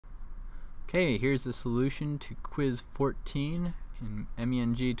Okay, here's the solution to quiz 14 in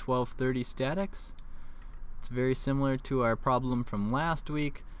MENG 1230 statics. It's very similar to our problem from last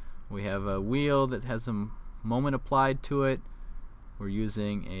week. We have a wheel that has a moment applied to it. We're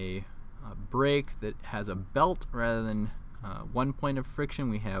using a brake that has a belt rather than one point of friction.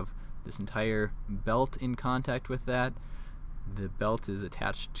 We have this entire belt in contact with that. The belt is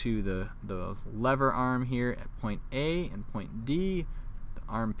attached to the lever arm here at point A and point D. The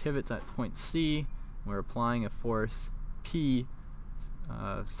arm pivots at point C. We're applying a force P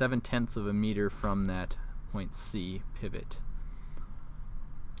 7/10 of a meter from that point C pivot.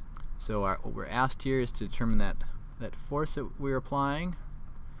 So what we're asked here is to determine that force that we're applying.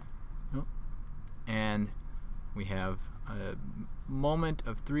 And we have a moment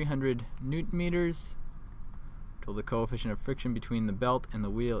of 300 newton meters. Told the coefficient of friction between the belt and the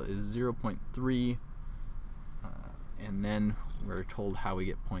wheel is 0.3, and then we're told how we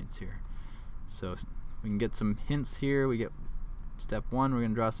get points here. So we can get some hints here. We get step 1, we're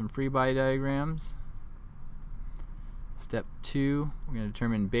going to draw some free body diagrams. Step 2, we're going to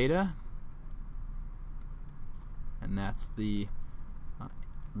determine beta, and that's the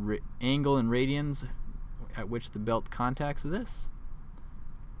angle in radians at which the belt contacts this.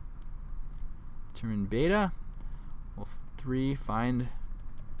 Determine beta. Well, 3, find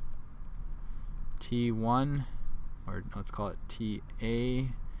T1, or let's call it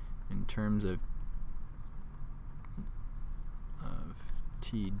TA in terms of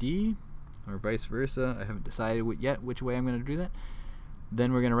TD, or vice versa. I haven't decided yet which way I'm going to do that.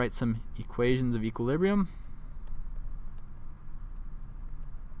 Then we're going to write some equations of equilibrium.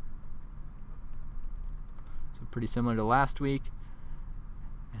 So pretty similar to last week.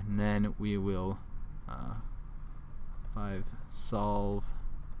 And then we will solve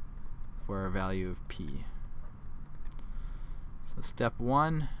for our value of P. So step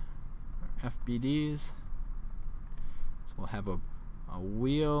 1, our FBDs. So we'll have a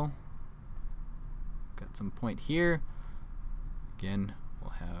wheel. Got some point here. Again,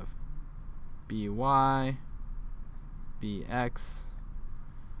 we'll have BY, BX.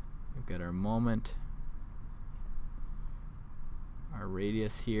 We've got our moment. Our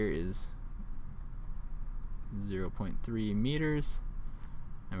radius here is 0.3 meters,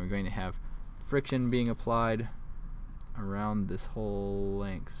 and we're going to have friction being applied around this whole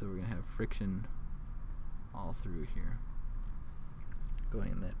length. So we're going to have friction all through here,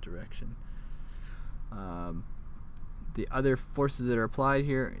 going in that direction. The other forces that are applied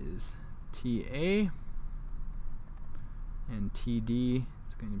here is TA, and TD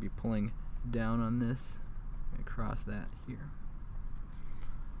is going to be pulling down on this. I'm going to cross that here.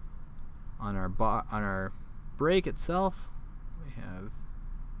 On our brake itself, we have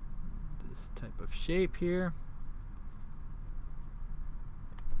this type of shape here.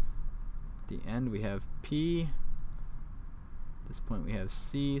 At the end we have P. At this point we have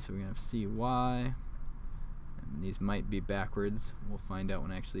C, so we're going to have CY. And these might be backwards. We'll find out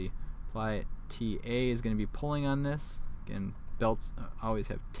when I actually apply it. TA is going to be pulling on this. Again, belts always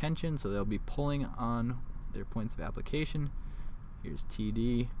have tension, so they'll be pulling on their points of application. Here's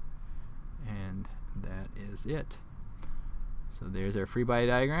TD. And that is it. So there's our free body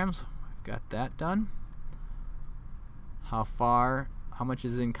diagrams. I've got that done. How much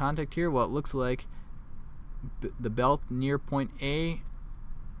is in contact here? Well, it looks like the belt near point A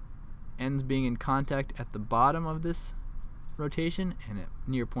ends being in contact at the bottom of this rotation, and at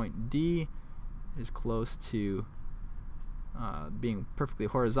near point D is close to being perfectly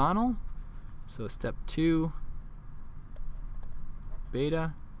horizontal. So step 2,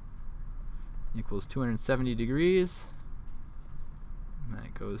 beta equals 270 degrees, and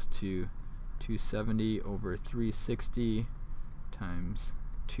that goes to 270 over 360 times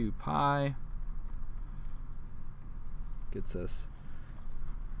 2 pi, gets us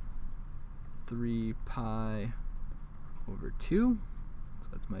 3 pi over 2, so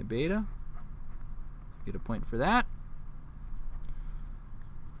that's my beta. Get a point for that.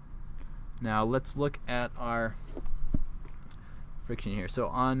 Now let's look at our friction here. So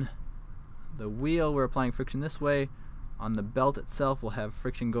on the wheel, we're applying friction this way. On the belt itself, we'll have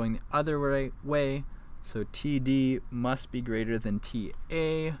friction going the other way. So TD must be greater than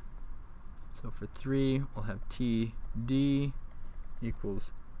TA. So for 3, we'll have TD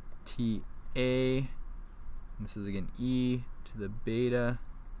equals TA. And this is again E to the beta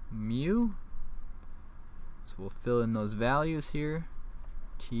mu. So we'll fill in those values here.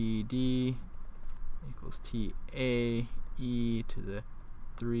 TD equals TA E to the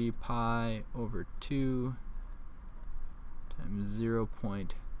 3 pi over 2 times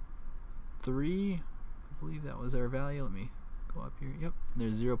 0.3. I believe that was our value. Let me go up here. Yep,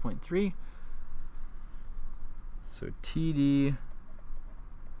 there's 0.3. So TD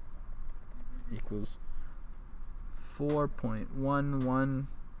equals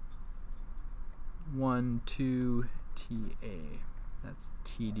 4.1112 TA. That's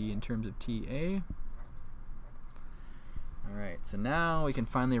TD in terms of TA. Alright, so now we can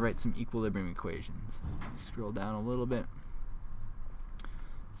finally write some equilibrium equations. Let me scroll down a little bit.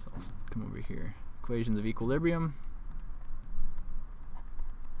 So I'll come over here. Equations of equilibrium.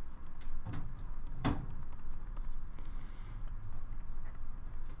 Alright,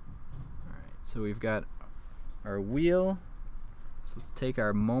 so we've got our wheel. So let's take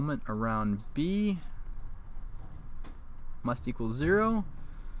our moment around B. Must equal 0.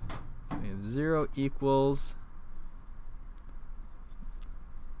 So we have 0 equals,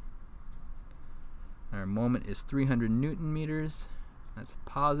 our moment is 300 Newton meters. That's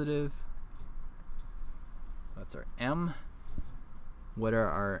positive. That's our M. What are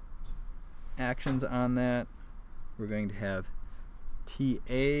our actions on that? We're going to have TA,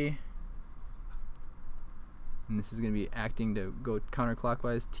 and this is going to be acting to go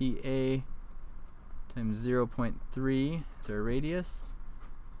counterclockwise. TA times 0.3 is our radius,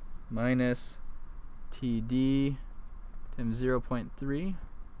 minus TD times 0.3.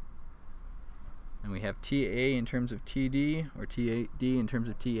 And we have TA in terms of TD, or TD in terms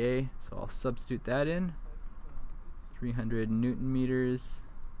of TA, so I'll substitute that in. 300 Newton meters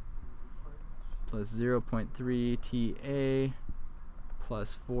plus 0.3 TA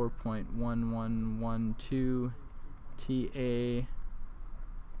plus 4.1112 TA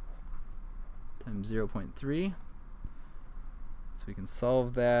times 0.3. So we can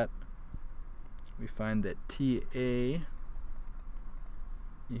solve that. We find that TA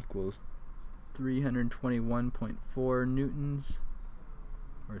equals 321.4 newtons,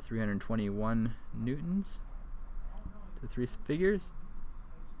 or 321 newtons, to 3 figures.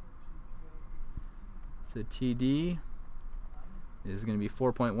 So TD is going to be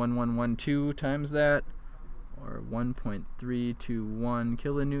 4.1112 times that, or 1.321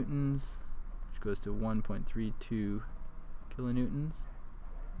 kilonewtons, which goes to 1.32 kilonewtons.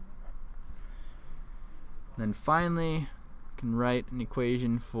 Then finally, we can write an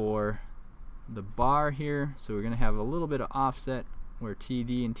equation for the bar here. So we're going to have a little bit of offset where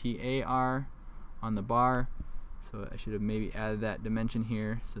TD and TA are on the bar. So I should have maybe added that dimension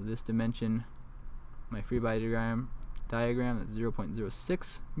here. So this dimension, my free body diagram, that's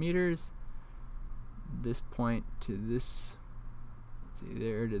 0.06 meters. This point to this, let's see,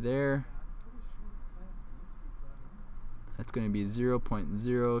 there to there, that's going to be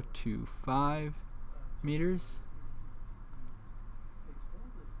 0.025 meters.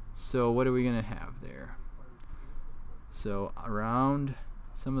 So what are we going to have there? So around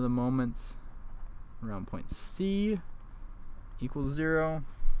some of the moments around point C equals 0.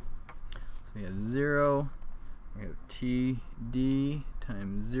 So we have 0. We have TD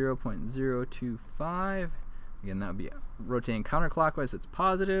times 0.025. Again, that would be rotating counterclockwise, it's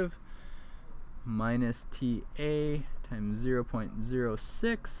positive. Minus TA times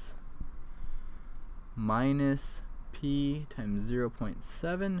 0.06 minus P times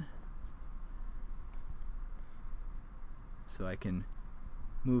 0.7. So I can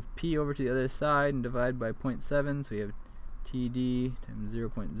move P over to the other side and divide by 0.7. So we have TD times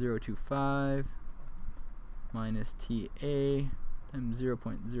 0.025 minus TA times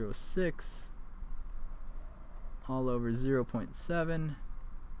 0.06 all over 0.7.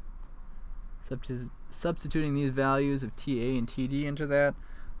 Substituting these values of TA and TD into that,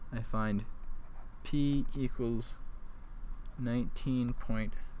 I find P equals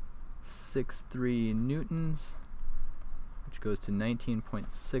 19.63 newtons, which goes to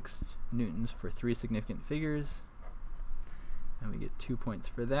 19.6 newtons for 3 significant figures. And we get 2 points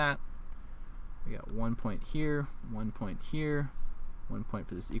for that. We got 1 point here, 1 point here, 1 point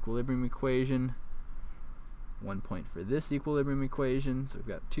for this equilibrium equation, 1 point for this equilibrium equation. So we've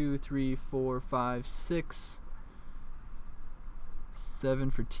got 2, 3, 4, 5, 6,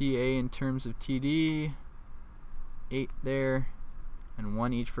 7 for TA in terms of TD, 8 there, and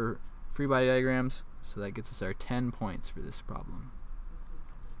 1 each for free body diagrams. So that gets us our 10 points for this problem.